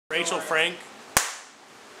Rachel Frank.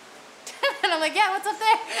 And I'm like, yeah, what's up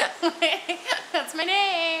there? That's my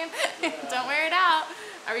name. Don't wear it out.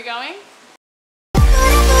 Are we going?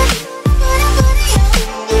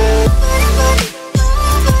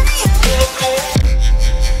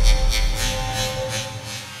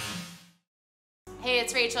 Hey,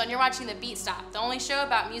 it's Rachel, and you're watching The Beat Stop, the only show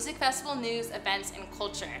about music festival news, events, and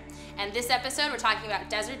culture. And this episode, we're talking about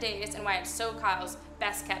Desert Daze and why it's SoCal's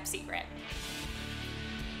best kept secret.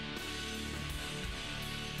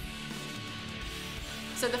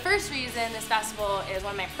 So the first reason this festival is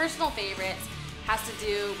one of my personal favorites has to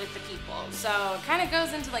do with the people. So it kind of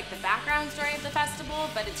goes into like the background story of the festival,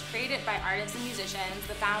 but it's created by artists and musicians.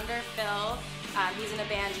 The founder, Phil, he's in a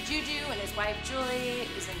band, Juju, and his wife, Julie,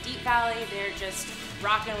 who's in Deep Valley. They're just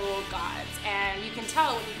rock and roll gods. And you can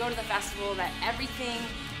tell when you go to the festival that everything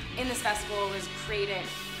in this festival was created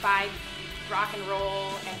by rock and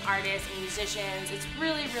roll and artists and musicians. It's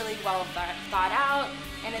really, really well thought out,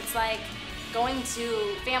 and it's like going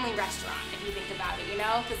to family restaurant, if you think about it, you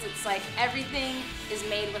know? Because it's like everything is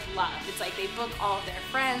made with love. It's like they book all of their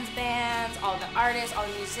friends' bands, all the artists, all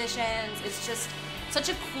the musicians. It's just such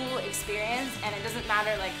a cool experience, and it doesn't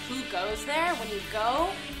matter like who goes there. When you go,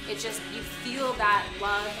 it just, you feel that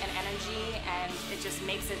love and energy, and it just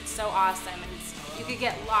makes it so awesome. And you could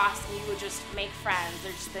get lost and you would just make friends.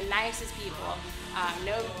 They're just the nicest people,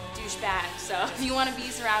 no douchebags. So if you want to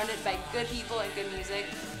be surrounded by good people and good music,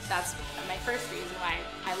 that's my first reason why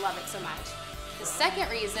I love it so much. The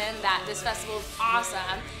second reason that this festival is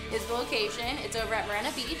awesome is the location. It's over at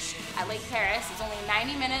Marina Beach at Lake Paris. It's only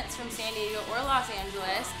 90 minutes from San Diego or Los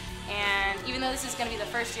Angeles. And even though this is going to be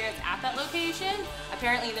the first year it's at that location,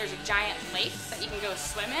 apparently there's a giant lake that you can go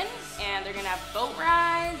swim in, and they're going to have boat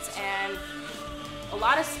rides and a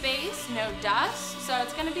lot of space, no dust. So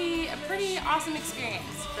it's going to be a pretty awesome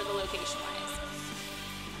experience for the location-wise.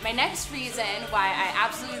 My next reason why I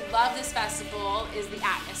absolutely love this festival is the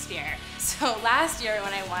atmosphere. So last year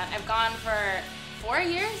when I went, I've gone for 4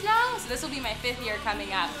 years now, so this will be my 5th year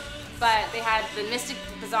coming up. But they had the Mystic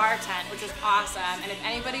Bazaar tent, which was awesome. And if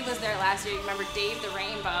anybody was there last year, you remember Dave the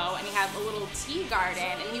Rainbow, and he had a little tea garden,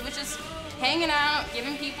 and he was just hanging out,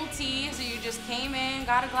 giving people tea. So you just came in,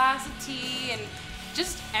 got a glass of tea, and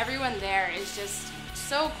just everyone there is just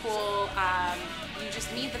so cool. You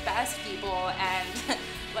just meet the best people, and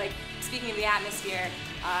like, speaking of the atmosphere,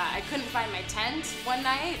 I couldn't find my tent one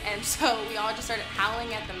night, and so we all just started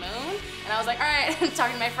howling at the moon. And I was like, all right, I'm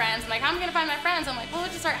talking to my friends. I'm like, how am I gonna find my friends? I'm like, well,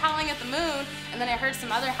 we'll just start howling at the moon. And then I heard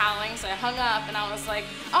some other howling, so I hung up, and I was like,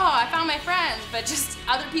 oh, I found my friends. But just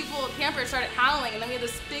other people, campers, started howling, and then we had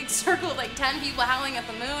this big circle of like 10 people howling at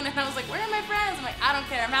the moon, and I was like, where are my friends? I'm like, I don't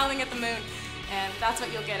care, I'm howling at the moon. And that's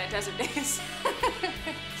what you'll get at Desert Daze.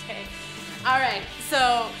 Okay. All right,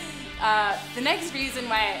 so the next reason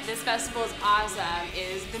why this festival is awesome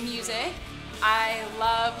is the music. I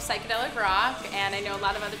love psychedelic rock, and I know a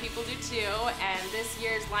lot of other people do too, and this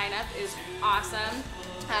year's lineup is awesome.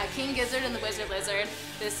 King Gizzard and the Wizard Lizard,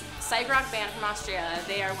 this psych rock band from Australia,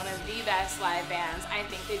 they are one of the best live bands. I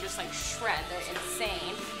think they just like shred, they're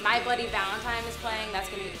insane. My Bloody Valentine is playing, that's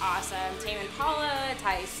gonna be awesome. Tame Impala,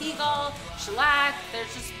 Ty Seagull, Shellac,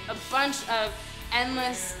 there's just a bunch of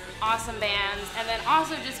endless awesome bands. And then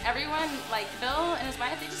also just everyone, like Phil and his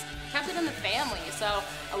wife, they just kept it in the family. So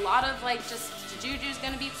a lot of like just Juju's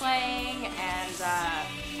gonna be playing, and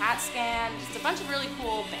Cat Scan, just a bunch of really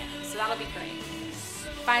cool bands, so that'll be great.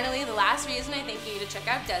 Finally, the last reason I think you need to check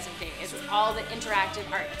out Desert Daze is all the interactive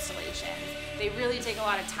art installations. They really take a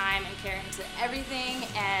lot of time and care into everything,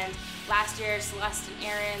 and last year, Celeste and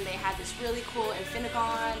Aaron, they had this really cool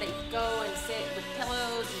Infinigon that you could go and sit with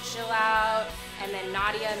pillows and chill out, and then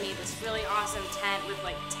Nadia made this really awesome tent with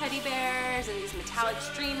like teddy bears and these metallic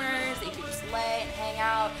streamers that you could just lay and hang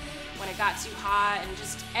out when it got too hot. And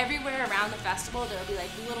just everywhere around the festival, there'll be like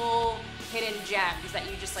little hidden gems that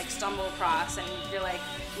you just like stumble across, and you're like,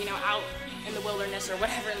 you know, out in the wilderness or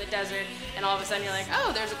whatever in the desert, and all of a sudden you're like,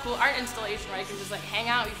 oh, there's a cool art installation where I can just like hang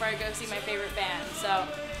out before I go see my favorite band. So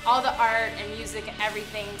all the art and music and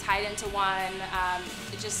everything tied into one,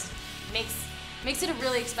 it just makes it a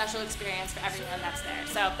really special experience for everyone that's there.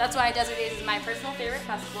 So that's why Desert Daze is my personal favorite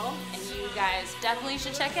festival, and you guys definitely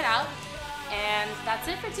should check it out. And that's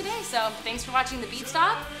it for today. So thanks for watching The Beat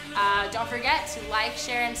Stop. Don't forget to like,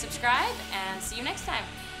 share, and subscribe, and see you next time.